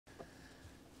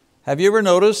Have you ever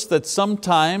noticed that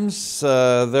sometimes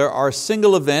there are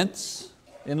single events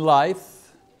in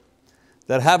life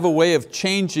that have a way of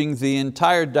changing the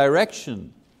entire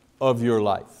direction of your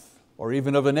life or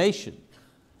even of a nation?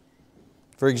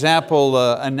 For example,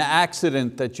 an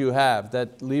accident that you have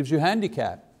that leaves you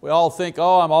handicapped. We all think,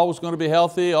 oh, I'm always going to be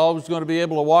healthy, always going to be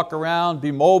able to walk around,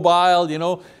 be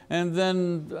mobile, and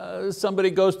then somebody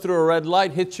goes through a red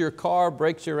light, hits your car,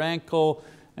 breaks your ankle,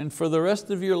 and for the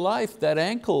rest of your life, that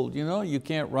ankle, you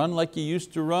can't run like you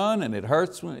used to run, and it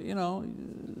hurts,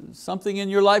 something in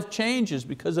your life changes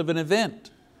because of an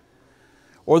event.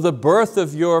 Or the birth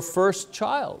of your first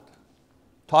child.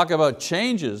 Talk about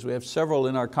changes. We have several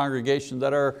in our congregation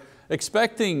that are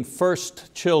expecting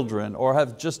first children or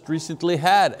have just recently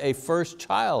had a first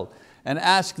child, and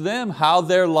ask them how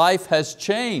their life has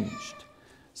changed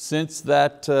since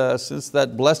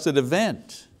that blessed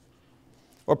event.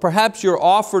 Or perhaps you're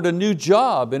offered a new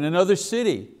job in another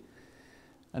city,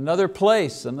 another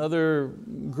place, another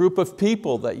group of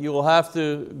people that you will have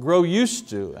to grow used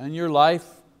to, and your life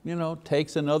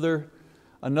takes another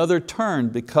turn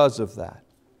because of that.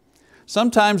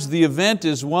 Sometimes the event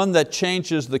is one that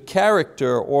changes the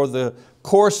character or the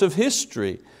course of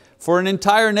history for an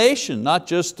entire nation, not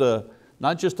just a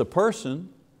person.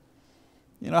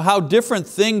 How different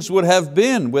things would have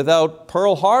been without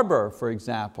Pearl Harbor, for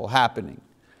example, happening.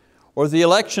 Or the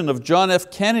election of John F.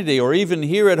 Kennedy, or even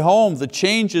here at home, the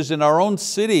changes in our own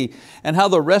city and how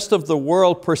the rest of the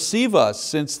world perceive us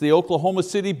since the Oklahoma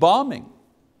City bombing,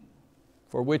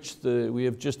 for which we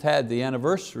have just had the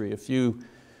anniversary a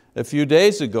few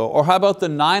days ago. Or how about the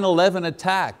 9/11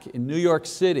 attack in New York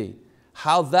City,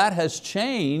 how that has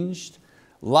changed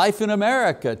life in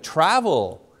America,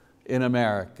 travel in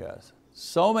America.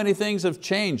 So many things have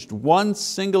changed, one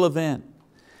single event.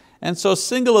 And so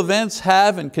single events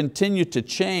have and continue to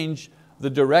change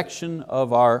the direction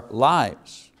of our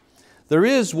lives. There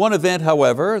is one event,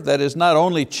 however, that has not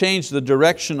only changed the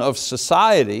direction of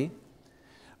society,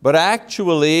 but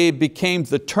actually became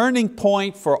the turning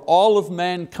point for all of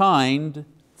mankind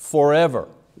forever.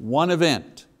 One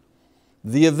event.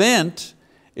 The event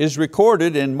is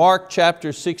recorded in Mark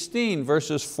chapter 16,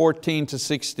 verses 14 to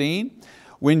 16,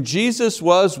 when Jesus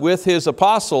was with His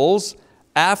apostles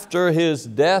after His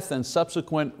death and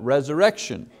subsequent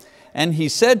resurrection. And He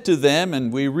said to them,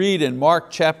 and we read in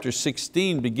Mark chapter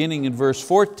 16, beginning in verse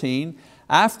 14,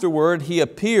 afterward He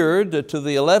appeared to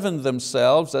the 11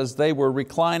 themselves as they were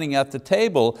reclining at the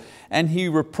table, and He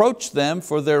reproached them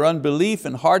for their unbelief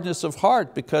and hardness of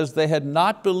heart, because they had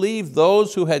not believed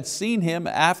those who had seen Him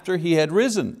after He had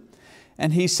risen.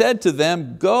 And He said to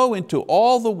them, go into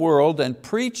all the world and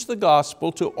preach the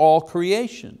gospel to all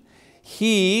creation.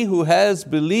 He who has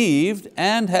believed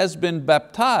and has been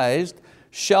baptized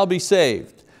shall be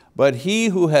saved, but he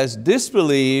who has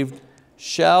disbelieved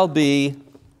shall be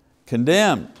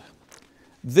condemned.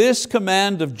 This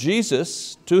command of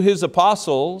Jesus to His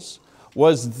apostles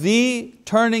was the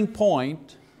turning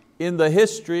point in the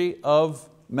history of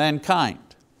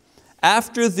mankind.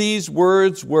 After these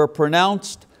words were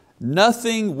pronounced,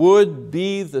 nothing would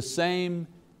be the same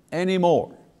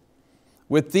anymore.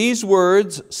 With these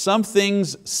words, some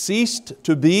things ceased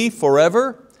to be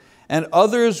forever, and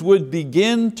others would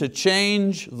begin to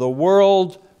change the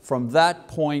world from that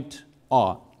point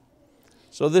on.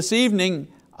 So this evening,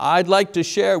 I'd like to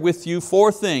share with you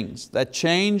 4 things that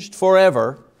changed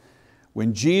forever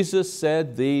when Jesus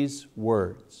said these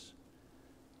words.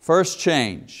 First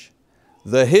change,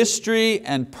 the history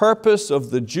and purpose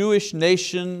of the Jewish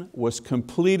nation was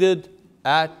completed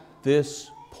at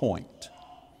this point.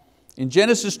 In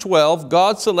Genesis 12,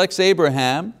 God selects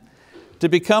Abraham to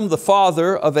become the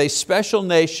father of a special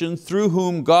nation through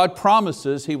whom God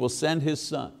promises He will send His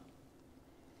Son.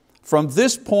 From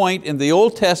this point in the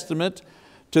Old Testament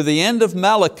to the end of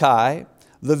Malachi,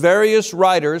 the various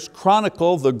writers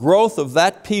chronicle the growth of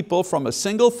that people from a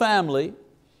single family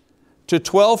to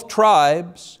 12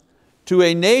 tribes to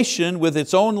a nation with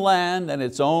its own land and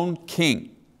its own king.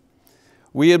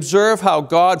 We observe how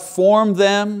God formed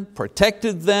them,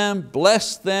 protected them,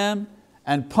 blessed them,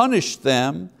 and punished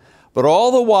them, but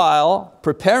all the while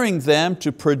preparing them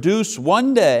to produce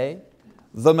one day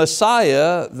the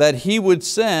Messiah that He would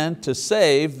send to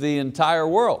save the entire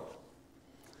world.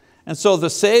 And so the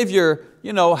Savior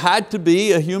had to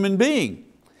be a human being.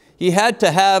 He had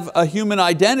to have a human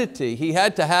identity. He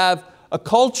had to have a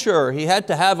culture. He had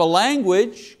to have a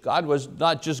language. God was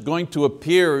not just going to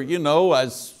appear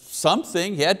as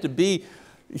something. He had to be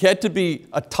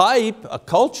a type, a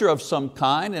culture of some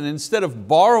kind, and instead of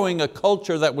borrowing a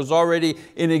culture that was already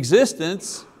in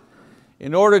existence,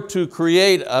 in order to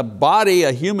create a body,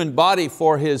 a human body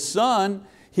for His Son,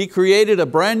 He created a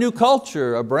brand new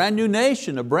culture, a brand new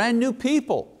nation, a brand new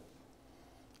people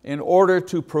in order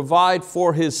to provide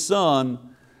for His Son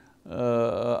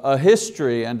a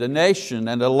history and a nation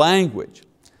and a language.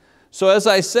 So as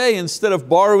I say, instead of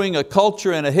borrowing a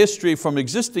culture and a history from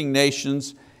existing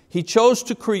nations, He chose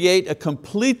to create a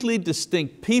completely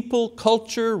distinct people,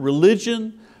 culture,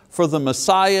 religion for the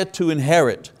Messiah to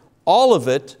inherit. All of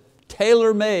it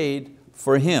tailor-made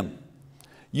for Him.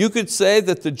 You could say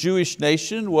that the Jewish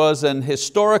nation was an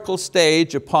historical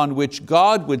stage upon which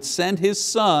God would send His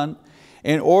Son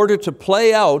in order to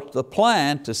play out the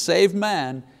plan to save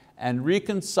man and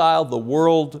reconcile the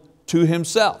world to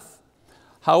Himself.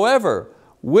 However,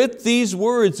 with these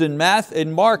words in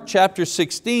Mark chapter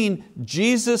 16,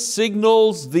 Jesus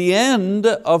signals the end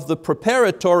of the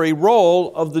preparatory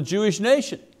role of the Jewish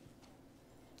nation.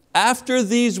 After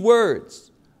these words,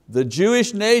 the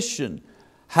Jewish nation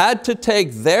had to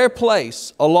take their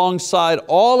place alongside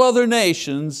all other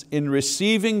nations in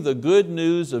receiving the good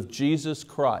news of Jesus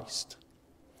Christ.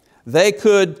 They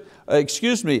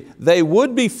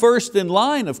would be first in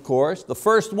line, of course, the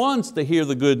first ones to hear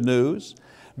the good news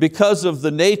because of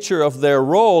the nature of their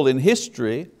role in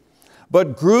history,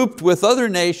 but grouped with other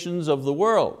nations of the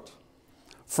world.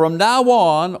 From now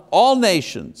on, all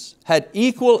nations had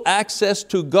equal access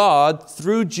to God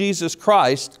through Jesus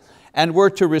Christ and were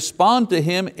to respond to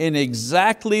Him in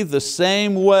exactly the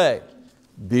same way: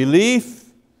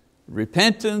 belief,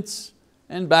 repentance,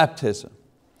 and baptism.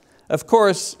 Of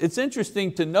course, it's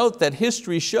interesting to note that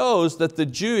history shows that the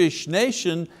Jewish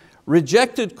nation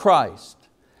rejected Christ,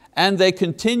 and they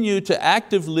continue to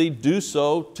actively do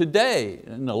so today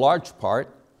in a large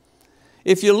part.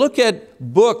 If you look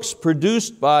at books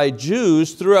produced by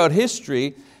Jews throughout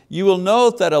history, you will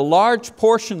note that a large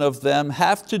portion of them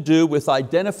have to do with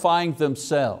identifying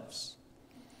themselves.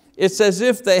 It's as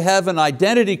if they have an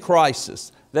identity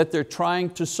crisis that they're trying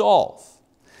to solve.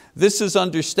 This is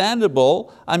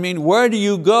understandable. I mean, where do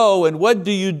you go and what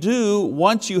do you do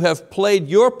once you have played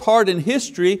your part in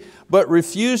history but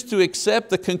refuse to accept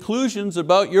the conclusions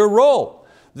about your role?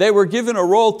 They were given a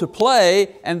role to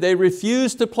play and they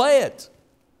refused to play it.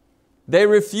 They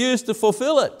refused to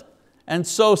fulfill it. And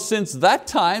so since that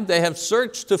time, they have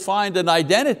searched to find an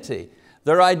identity.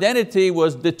 Their identity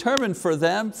was determined for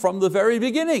them from the very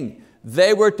beginning.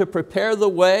 They were to prepare the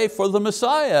way for the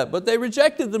Messiah, but they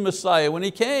rejected the Messiah when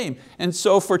He came. And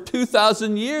so for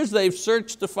 2,000 years, they've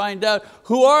searched to find out,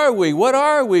 who are we? What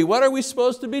are we? What are we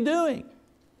supposed to be doing?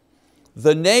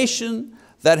 The nation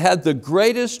that had the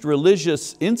greatest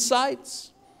religious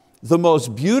insights, the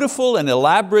most beautiful and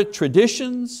elaborate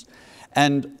traditions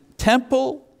and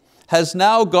temple, has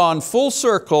now gone full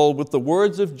circle with the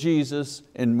words of Jesus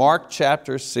in Mark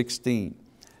chapter 16.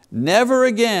 Never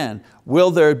again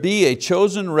will there be a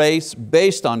chosen race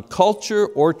based on culture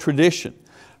or tradition.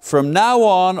 From now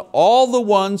on, all the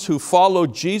ones who follow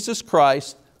Jesus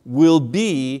Christ will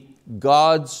be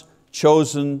God's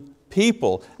chosen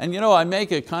people. And I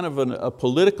make a kind of a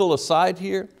political aside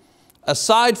here.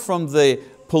 Aside from the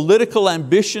political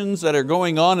ambitions that are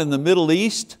going on in the Middle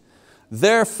East,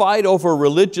 their fight over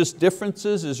religious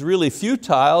differences is really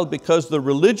futile because the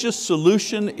religious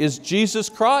solution is Jesus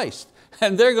Christ.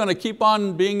 And they're going to keep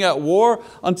on being at war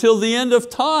until the end of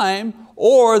time,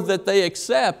 or that they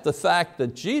accept the fact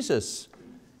that Jesus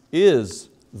is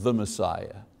the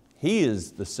Messiah. He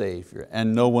is the Savior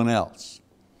and no one else.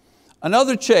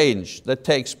 Another change that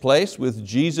takes place with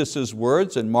Jesus'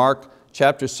 words in Mark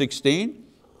chapter 16,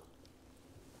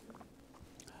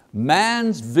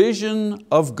 man's vision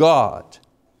of God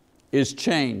is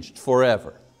changed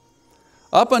forever.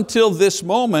 Up until this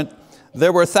moment,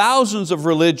 there were thousands of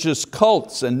religious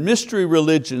cults and mystery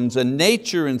religions and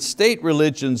nature and state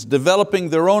religions developing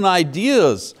their own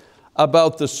ideas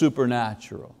about the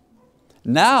supernatural.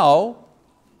 Now,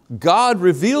 God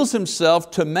reveals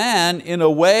Himself to man in a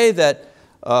way that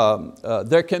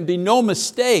there can be no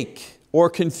mistake or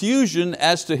confusion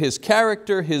as to His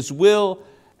character, His will,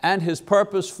 and His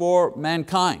purpose for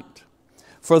mankind.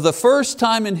 For the first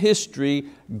time in history,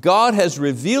 God has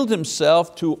revealed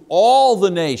Himself to all the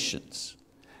nations.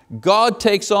 God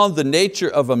takes on the nature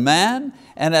of a man,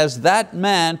 and as that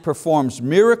man performs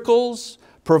miracles,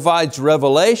 provides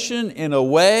revelation in a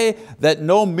way that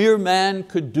no mere man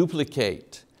could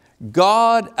duplicate.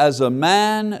 God as a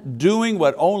man doing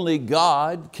what only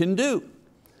God can do.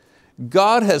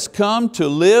 God has come to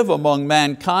live among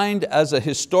mankind as a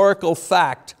historical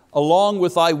fact along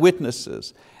with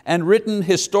eyewitnesses and written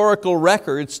historical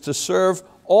records to serve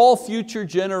all future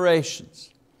generations.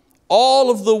 All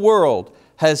of the world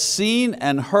has seen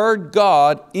and heard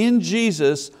God in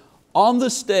Jesus on the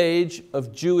stage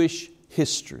of Jewish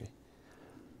history.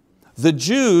 The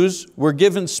Jews were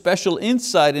given special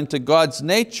insight into God's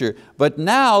nature, but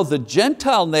now the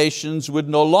Gentile nations would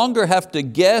no longer have to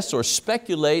guess or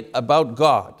speculate about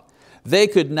God. They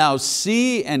could now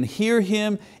see and hear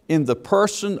Him in the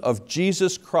person of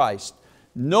Jesus Christ.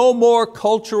 No more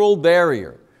cultural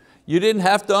barrier. You didn't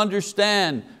have to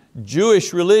understand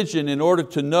Jewish religion in order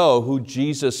to know who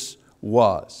Jesus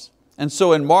was. And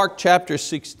so in Mark chapter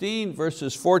 16,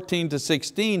 verses 14 to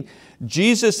 16,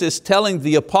 Jesus is telling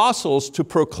the apostles to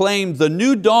proclaim the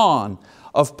new dawn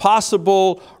of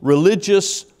possible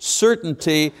religious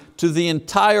certainty to the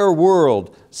entire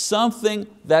world, something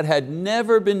that had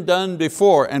never been done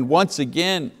before. And once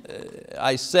again,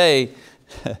 I say,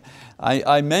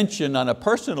 I mentioned on a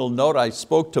personal note, I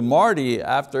spoke to Marty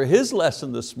after his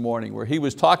lesson this morning where he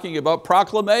was talking about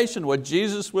proclamation, what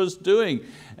Jesus was doing.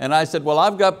 And I said, well,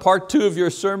 I've got part 2 of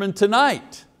your sermon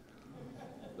tonight.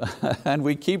 And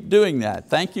we keep doing that.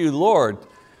 Thank you, Lord,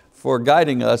 for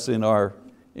guiding us in our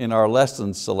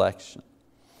lesson selection.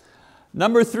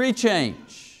 Number 3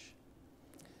 change.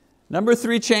 Number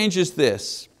 3 change is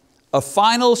this: a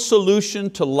final solution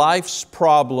to life's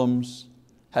problems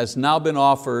has now been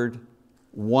offered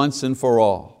once and for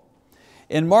all.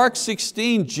 In Mark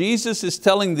 16, Jesus is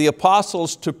telling the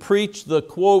apostles to preach the,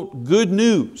 quote, good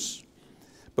news.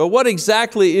 But what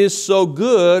exactly is so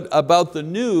good about the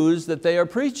news that they are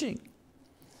preaching?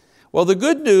 Well, the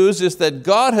good news is that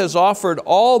God has offered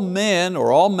all men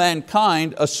or all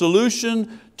mankind a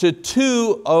solution to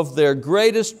 2 of their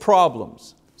greatest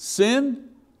problems: sin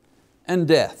and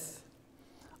death.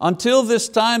 Until this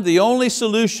time, the only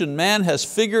solution man has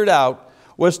figured out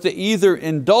was to either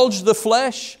indulge the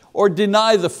flesh or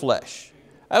deny the flesh.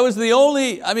 That was the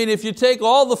only, if you take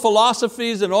all the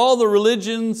philosophies and all the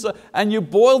religions and you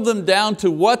boil them down to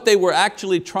what they were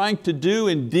actually trying to do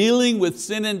in dealing with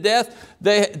sin and death,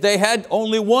 they had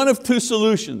only one of 2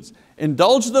 solutions: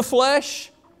 indulge the flesh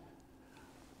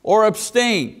or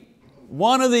abstain,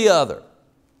 one or the other.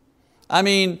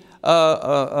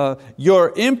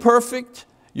 You're imperfect,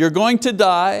 you're going to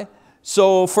die,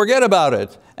 so forget about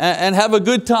it and have a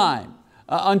good time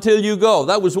until you go.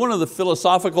 That was one of the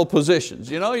philosophical positions.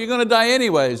 You're going to die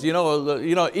anyways.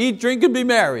 Eat, drink, and be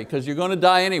merry because you're going to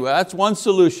die anyway. That's one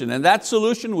solution. And that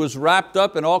solution was wrapped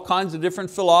up in all kinds of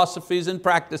different philosophies and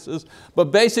practices, but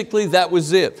basically that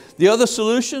was it. The other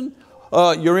solution,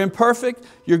 you're imperfect,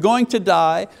 you're going to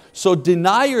die, so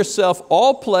deny yourself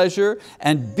all pleasure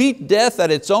and beat death at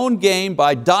its own game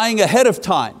by dying ahead of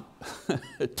time.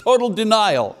 Total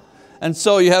denial. And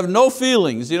so you have no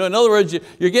feelings. In other words,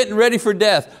 you're getting ready for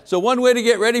death. So one way to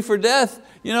get ready for death,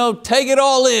 take it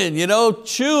all in,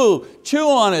 chew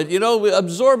on it,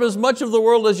 absorb as much of the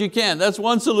world as you can. That's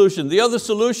one solution. The other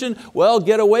solution, well,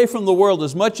 get away from the world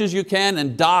as much as you can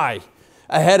and die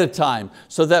ahead of time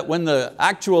so that when the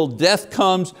actual death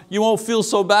comes, you won't feel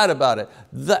so bad about it.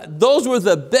 Those were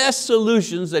the best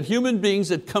solutions that human beings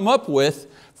had come up with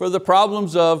for the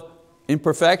problems of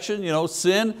imperfection,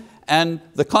 sin, and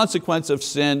the consequence of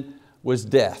sin was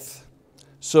death.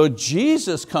 So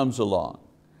Jesus comes along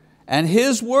and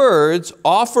His words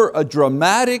offer a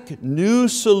dramatic new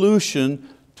solution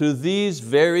to these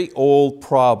very old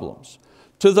problems.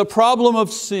 To the problem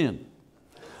of sin,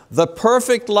 the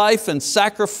perfect life and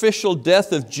sacrificial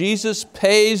death of Jesus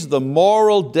pays the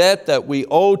moral debt that we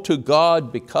owe to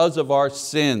God because of our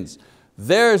sins.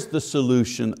 There's the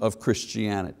solution of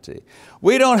Christianity.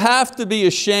 We don't have to be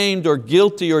ashamed or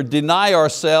guilty or deny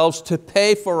ourselves to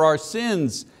pay for our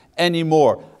sins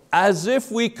anymore, as if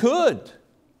we could.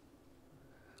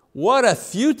 What a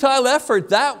futile effort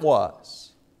that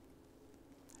was.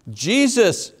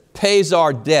 Jesus pays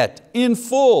our debt in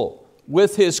full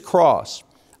with His cross.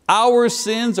 Our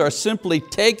sins are simply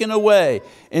taken away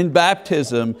in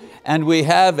baptism and we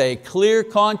have a clear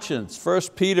conscience. 1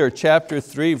 Peter chapter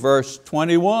 3, verse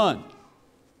 21.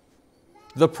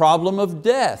 The problem of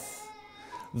death.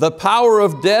 The power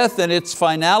of death and its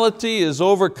finality is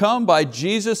overcome by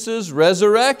Jesus'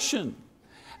 resurrection.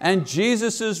 And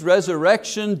Jesus'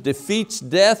 resurrection defeats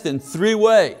death in 3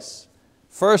 ways.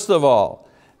 First of all,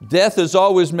 death has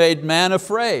always made man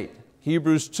afraid.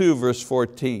 Hebrews 2, verse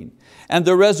 14. And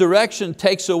the resurrection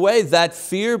takes away that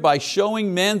fear by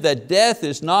showing men that death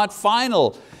is not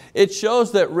final. It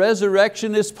shows that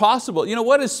resurrection is possible.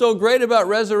 What is so great about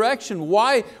resurrection?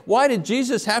 Why did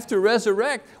Jesus have to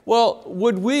resurrect? Well,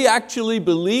 would we actually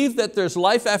believe that there's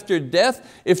life after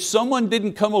death if someone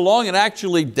didn't come along and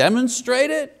actually demonstrate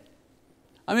it?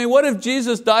 What if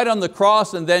Jesus died on the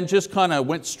cross and then just kind of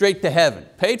went straight to heaven,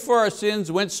 paid for our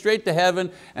sins, went straight to heaven,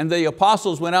 and the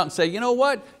apostles went out and said, you know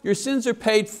what, your sins are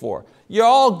paid for. You're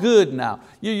all good now.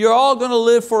 You're all going to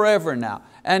live forever now.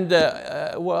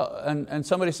 And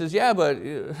somebody says, yeah, but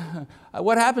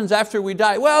what happens after we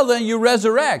die? Well, then you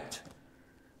resurrect.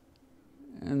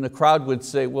 And the crowd would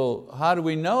say, well, how do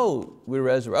we know we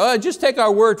resurrect? Oh, just take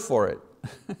our word for it.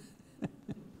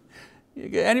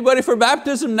 Anybody for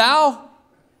baptism now?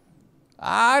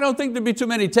 I don't think there'd be too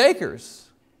many takers.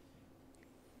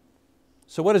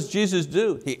 So what does Jesus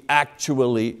do? He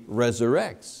actually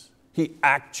resurrects. He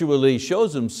actually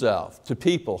shows Himself to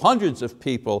people, hundreds of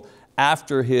people,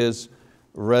 after His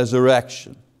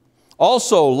resurrection.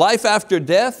 Also, life after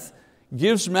death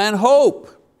gives man hope.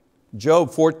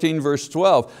 Job 14 verse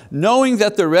 12, knowing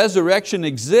that the resurrection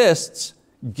exists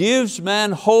gives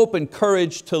man hope and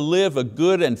courage to live a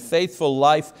good and faithful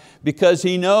life because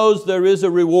he knows there is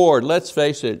a reward. Let's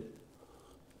face it,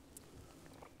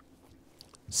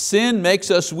 sin makes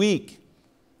us weak.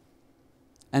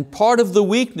 And part of the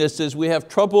weakness is we have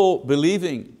trouble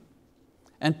believing.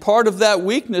 And part of that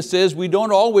weakness is we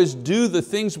don't always do the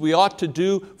things we ought to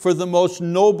do for the most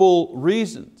noble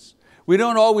reasons. We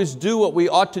don't always do what we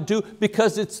ought to do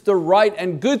because it's the right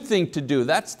and good thing to do.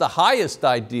 That's the highest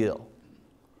ideal.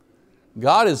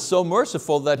 God is so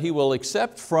merciful that He will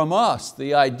accept from us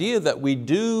the idea that we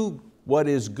do what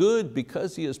is good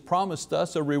because He has promised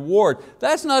us a reward.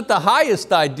 That's not the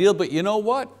highest ideal, but you know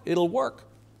what? It'll work.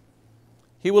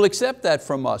 He will accept that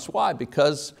from us. Why?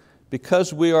 Because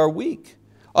we are weak.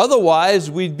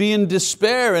 Otherwise, we'd be in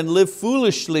despair and live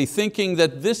foolishly thinking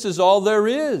that this is all there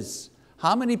is.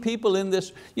 How many people in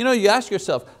this, you ask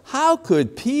yourself, how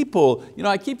could people,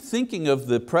 I keep thinking of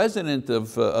the president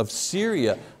of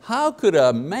Syria. How could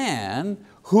a man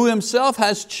who himself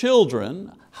has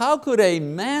children, how could a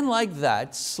man like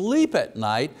that sleep at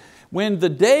night when the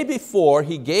day before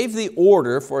he gave the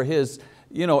order for his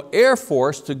Air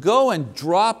Force to go and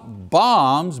drop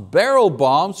bombs, barrel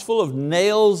bombs full of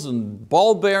nails and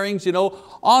ball bearings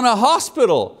on a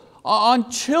hospital, on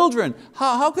children?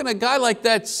 How can a guy like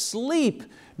that sleep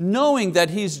knowing that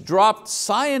he's dropped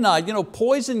cyanide,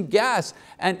 poison gas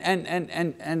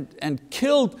and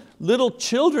killed little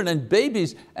children and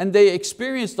babies and they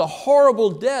experienced a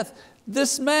horrible death?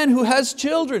 This man who has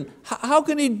children, how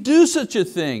can he do such a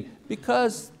thing?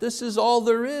 Because this is all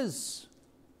there is.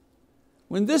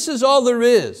 When this is all there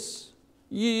is,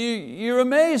 you're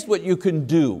amazed what you can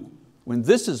do when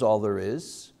this is all there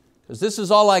is, because this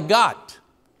is all I got.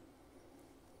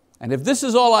 And if this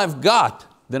is all I've got,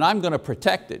 then I'm going to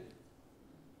protect it.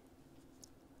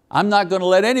 I'm not going to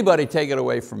let anybody take it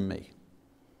away from me.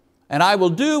 And I will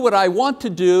do what I want to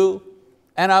do,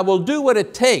 and I will do what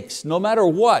it takes, no matter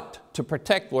what, to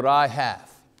protect what I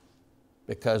have,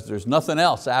 because there's nothing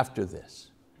else after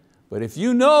this. But if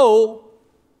you know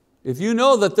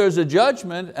that there's a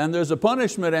judgment and there's a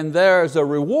punishment and there's a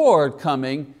reward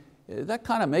coming, that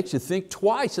kind of makes you think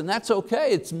twice, and that's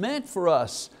okay. It's meant for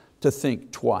us to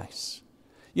think twice.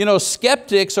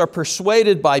 Skeptics are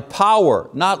persuaded by power,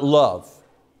 not love.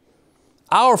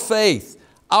 Our faith,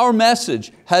 our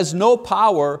message has no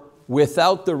power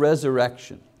without the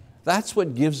resurrection. That's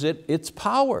what gives it its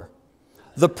power.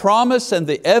 The promise and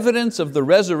the evidence of the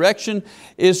resurrection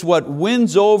is what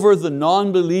wins over the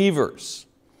non-believers.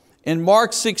 In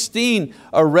Mark 16,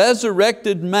 a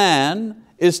resurrected man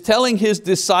is telling His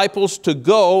disciples to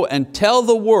go and tell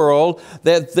the world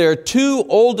that their two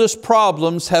oldest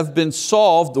problems have been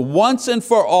solved once and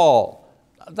for all.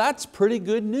 That's pretty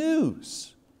good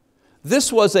news.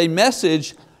 This was a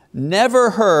message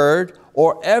never heard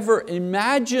or ever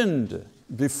imagined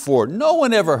before. No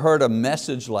one ever heard a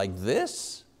message like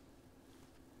this.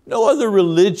 No other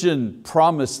religion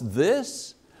promised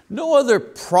this. No other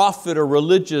prophet or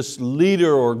religious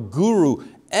leader or guru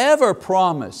ever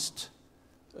promised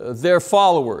their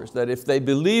followers that if they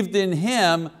believed in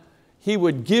Him, He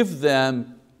would give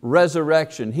them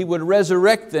resurrection. He would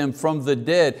resurrect them from the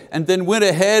dead, and then went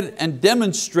ahead and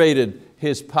demonstrated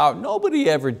His power. Nobody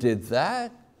ever did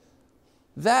that.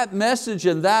 That message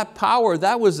and that power,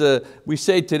 that was we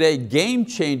say today, game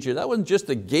changer. That wasn't just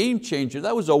a game changer,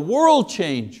 that was a world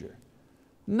changer.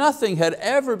 Nothing had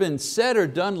ever been said or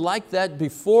done like that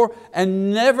before,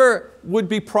 and never would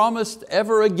be promised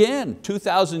ever again.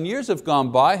 2,000 years have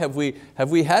gone by. Have we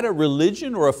had a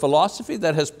religion or a philosophy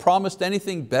that has promised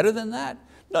anything better than that?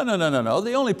 No.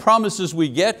 The only promises we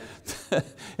get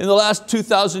in the last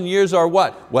 2,000 years are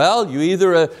what? Well, you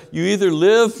either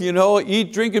live,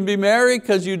 eat, drink, and be merry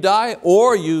because you die,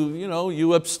 or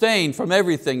you abstain from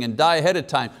everything and die ahead of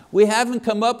time. We haven't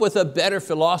come up with a better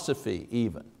philosophy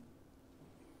even.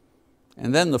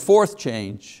 And then the fourth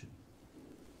change,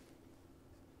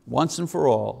 once and for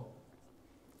all,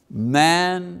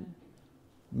 mankind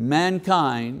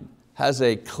has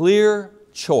a clear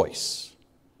choice.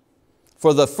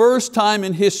 For the first time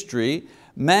in history,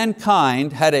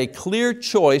 mankind had a clear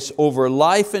choice over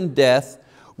life and death,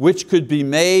 which could be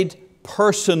made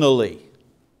personally.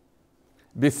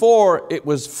 Before, it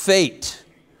was fate,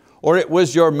 or it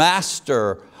was your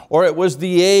master, or it was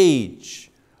the age,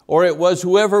 or it was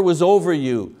whoever was over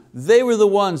you. They were the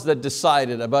ones that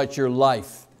decided about your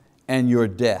life and your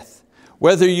death.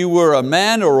 Whether you were a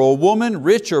man or a woman,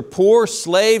 rich or poor,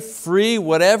 slave, free,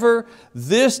 whatever,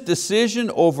 this decision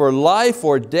over life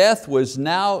or death was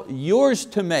now yours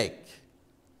to make.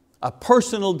 A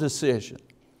personal decision.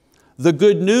 The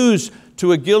good news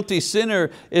to a guilty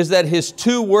sinner is that his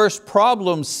two worst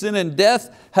problems, sin and death,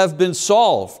 have been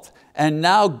solved. And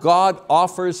now God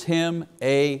offers him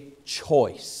a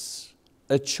choice.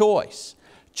 A choice.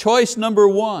 Choice number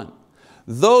one.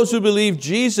 Those who believe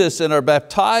Jesus and are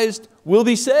baptized will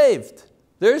be saved.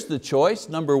 There's the choice,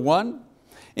 number one.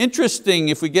 Interesting,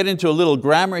 if we get into a little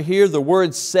grammar here, the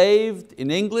word saved in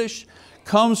English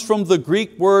comes from the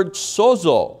Greek word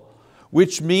sozo,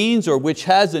 which means, or which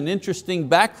has an interesting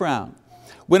background.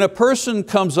 When a person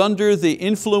comes under the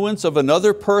influence of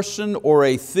another person or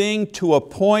a thing to a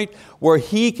point where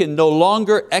he can no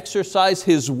longer exercise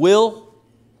his will,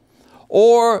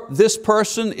 or this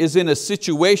person is in a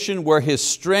situation where his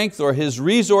strength or his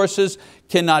resources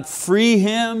cannot free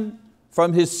him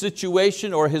from his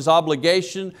situation or his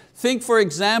obligation. Think, for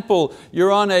example,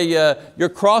 you're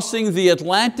crossing the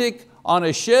Atlantic on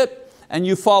a ship and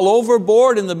you fall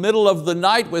overboard in the middle of the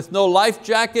night with no life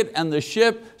jacket and the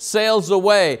ship sails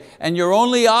away, and your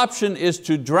only option is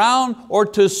to drown or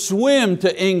to swim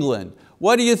to England.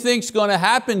 What do you think is going to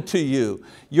happen to you?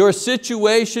 Your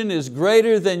situation is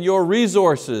greater than your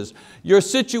resources. Your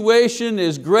situation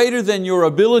is greater than your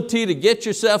ability to get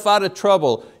yourself out of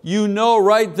trouble. You know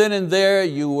right then and there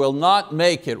you will not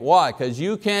make it. Why? Because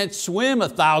you can't swim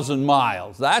 1,000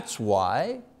 miles. That's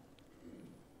why.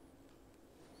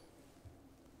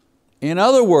 In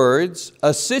other words,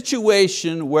 a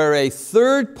situation where a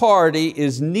third party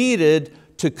is needed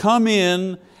to come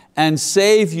in and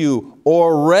save you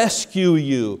or rescue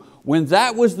you. When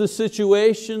that was the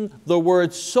situation, the word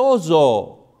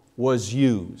sozo was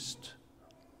used.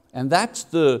 And that's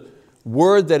the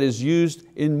word that is used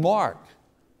in Mark,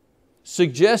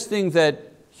 suggesting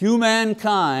that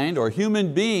humankind or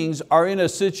human beings are in a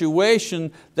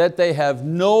situation that they have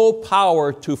no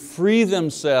power to free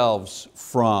themselves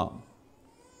from.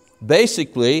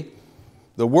 Basically,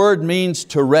 the word means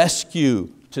to rescue,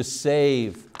 to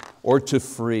save, or to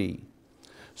free.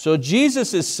 So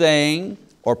Jesus is saying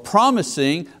or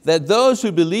promising that those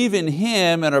who believe in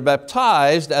Him and are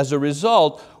baptized as a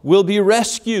result will be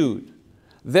rescued.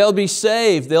 They'll be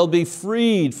saved, they'll be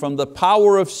freed from the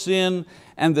power of sin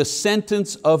and the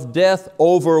sentence of death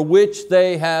over which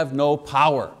they have no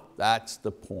power. That's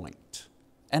the point.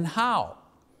 And how?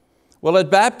 Well,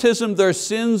 at baptism their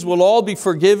sins will all be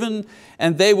forgiven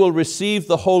and they will receive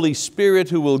the Holy Spirit,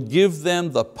 who will give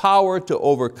them the power to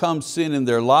overcome sin in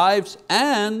their lives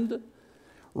and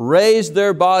raise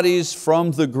their bodies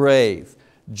from the grave,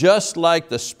 just like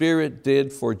the Spirit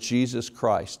did for Jesus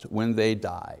Christ when they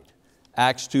died.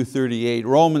 Acts 2:38,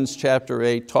 Romans chapter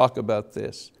 8 talk about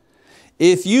this.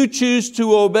 If you choose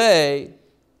to obey,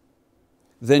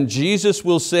 then Jesus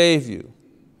will save you.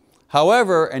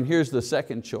 However, and here's the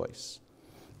second choice,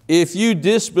 if you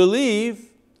disbelieve,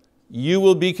 you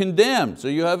will be condemned. So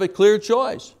you have a clear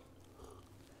choice.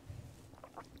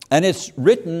 And it's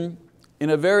written in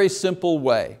a very simple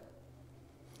way.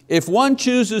 If one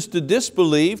chooses to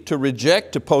disbelieve, to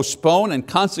reject, to postpone, and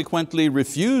consequently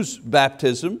refuse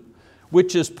baptism,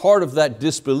 which is part of that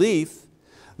disbelief,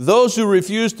 those who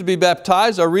refuse to be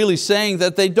baptized are really saying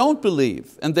that they don't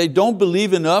believe, and they don't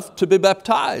believe enough to be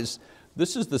baptized.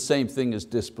 This is the same thing as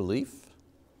disbelief.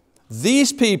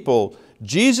 These people,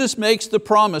 Jesus makes the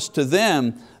promise to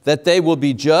them that they will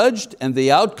be judged, and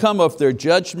the outcome of their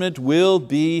judgment will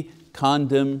be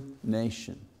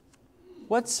condemnation.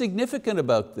 What's significant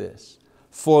about this?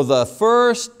 For the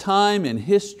first time in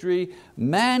history,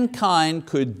 mankind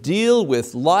could deal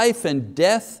with life and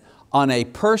death on a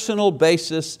personal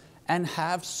basis and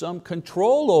have some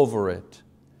control over it.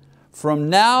 From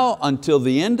now until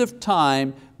the end of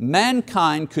time,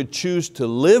 mankind could choose to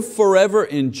live forever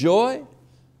in joy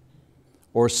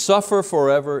or suffer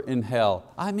forever in hell.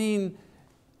 I mean,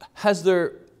 has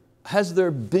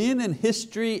there been in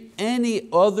history any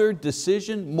other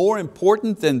decision more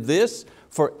important than this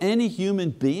for any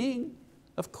human being?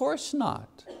 Of course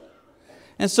not.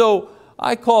 And so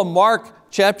I call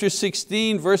Mark chapter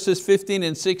 16 verses 15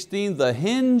 and 16 the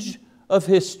hinge of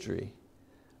history.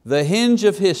 the hinge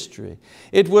of history.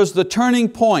 It was the turning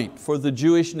point for the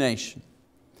Jewish nation.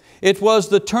 It was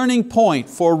the turning point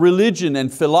for religion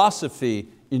and philosophy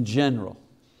in general.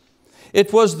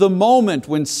 It was the moment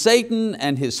when Satan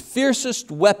and his fiercest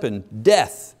weapon,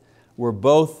 death, were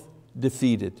both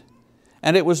defeated.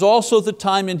 And it was also the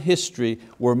time in history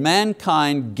where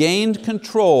mankind gained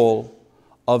control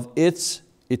of its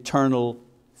eternal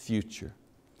future.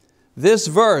 This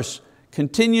verse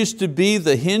continues to be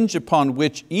the hinge upon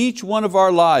which each one of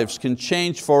our lives can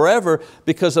change forever,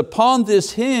 because upon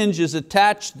this hinge is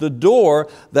attached the door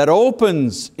that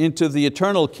opens into the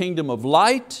eternal kingdom of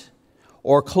light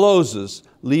or closes,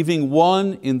 leaving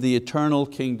one in the eternal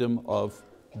kingdom of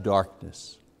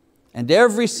darkness. And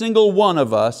every single one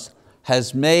of us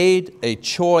has made a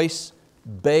choice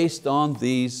based on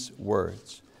these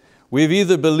words. We've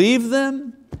either believed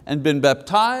them and been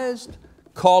baptized,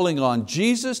 calling on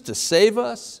Jesus to save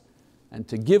us and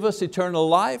to give us eternal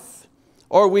life,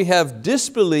 or we have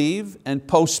disbelieved and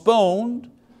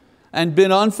postponed and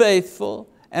been unfaithful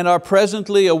and are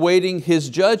presently awaiting His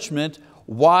judgment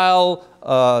while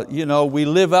we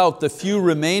live out the few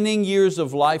remaining years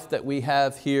of life that we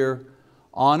have here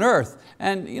on earth.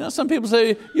 And some people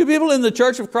say, you people in the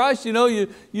Church of Christ,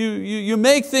 you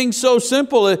make things so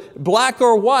simple, black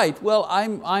or white. Well,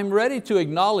 I'm ready to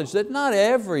acknowledge that not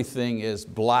everything is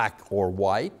black or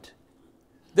white.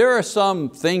 There are some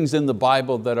things in the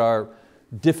Bible that are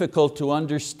difficult to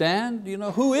understand.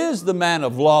 Who is the man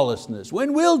of lawlessness?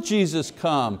 When will Jesus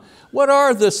come? What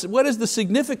is the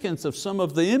significance of some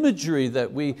of the imagery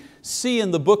that we see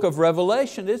in the book of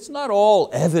Revelation? It's not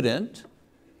all evident.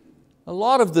 A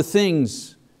lot of the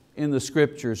things in the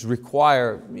scriptures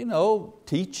require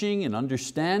teaching and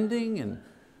understanding and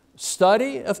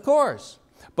study, of course.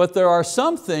 But there are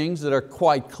some things that are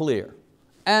quite clear,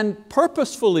 and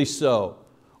purposefully so.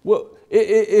 Well,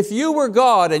 if you were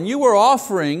God and you were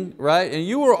offering, right, and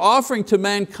you were offering to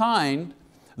mankind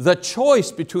the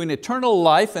choice between eternal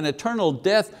life and eternal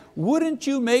death, wouldn't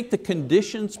you make the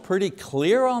conditions pretty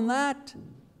clear on that?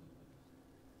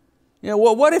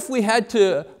 Well, what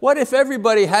if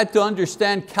everybody had to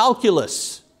understand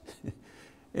calculus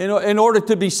in order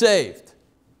to be saved?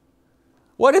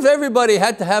 What if everybody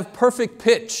had to have perfect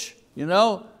pitch,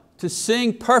 to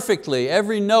sing perfectly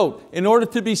every note in order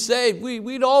to be saved?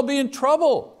 We'd all be in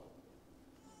trouble.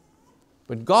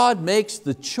 But God makes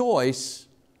the choice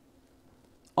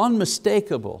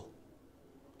unmistakable.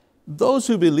 Those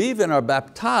who believe and are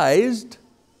baptized,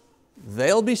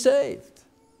 they'll be saved.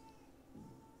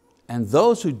 And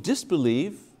those who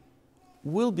disbelieve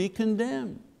will be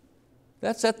condemned.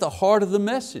 That's at the heart of the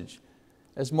message.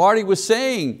 As Marty was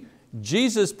saying,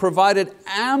 Jesus provided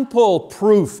ample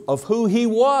proof of who He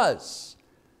was.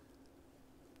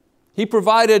 He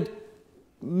provided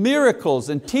miracles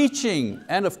and teaching,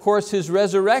 and of course His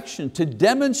resurrection, to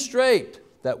demonstrate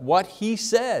that what He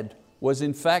said was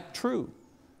in fact true,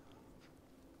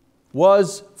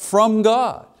 was from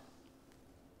God.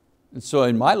 And so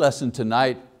in my lesson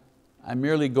tonight, I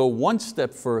merely go one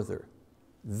step further.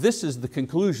 This is the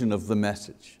conclusion of the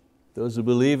message. Those who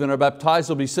believe and are baptized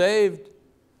will be saved.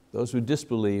 Those who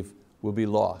disbelieve will be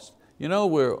lost.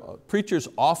 Where preachers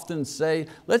often say,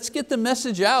 let's get the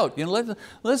message out.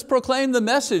 Let's proclaim the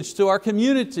message to our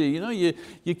community.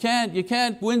 You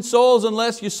can't win souls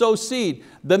unless you sow seed.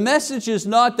 The message is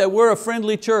not that we're a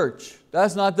friendly church.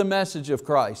 That's not the message of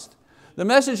Christ. The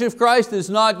message of Christ is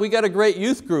not, we got a great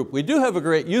youth group. We do have a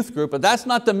great youth group, but that's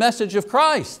not the message of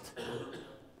Christ.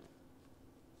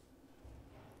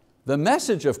 The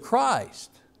message of Christ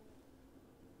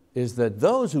is that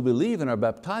those who believe and are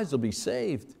baptized will be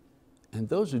saved, and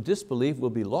those who disbelieve will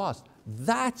be lost.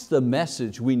 That's the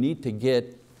message we need to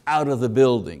get out of the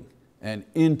building and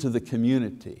into the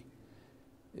community.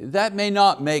 That may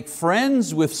not make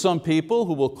friends with some people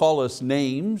who will call us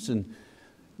names and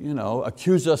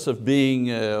accuse us of being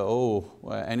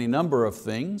any number of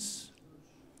things,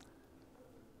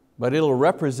 but it'll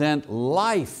represent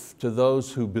life to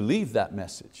those who believe that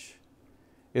message.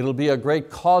 It'll be a great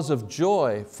cause of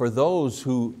joy for those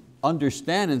who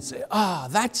understand and say,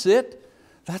 that's it.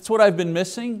 That's what I've been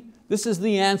missing. This is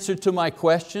the answer to my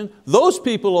question. Those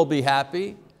people will be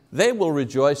happy. They will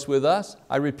rejoice with us.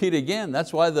 I repeat again,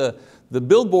 that's why the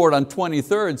billboard on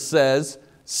 23rd says,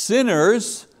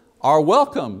 sinners are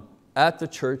welcome at the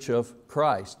Church of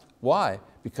Christ. Why?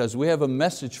 Because we have a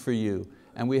message for you,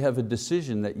 and we have a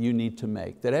decision that you need to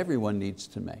make, that everyone needs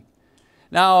to make.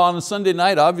 Now on a Sunday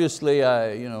night, obviously,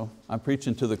 I'm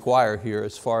preaching to the choir here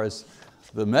as far as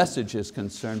the message is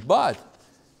concerned, but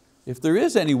if there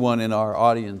is anyone in our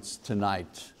audience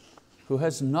tonight who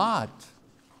has not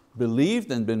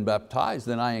believed and been baptized,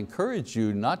 then I encourage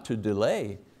you not to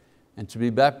delay and to be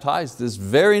baptized this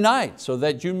very night so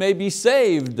that you may be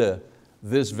saved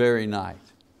this very night.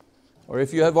 Or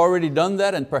if you have already done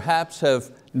that and perhaps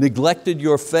have neglected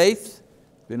your faith,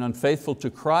 been unfaithful to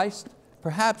Christ,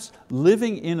 perhaps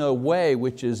living in a way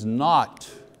which is not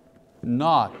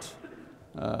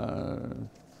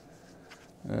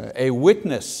a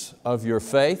witness of your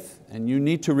faith, and you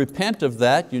need to repent of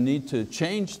that, you need to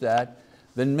change that,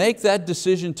 then make that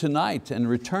decision tonight and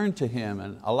return to Him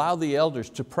and allow the elders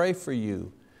to pray for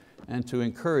you and to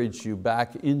encourage you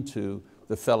back into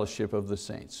the fellowship of the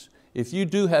saints. If you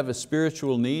do have a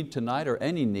spiritual need tonight or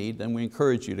any need, then we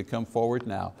encourage you to come forward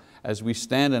now as we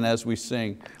stand and as we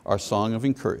sing our song of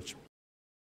encouragement.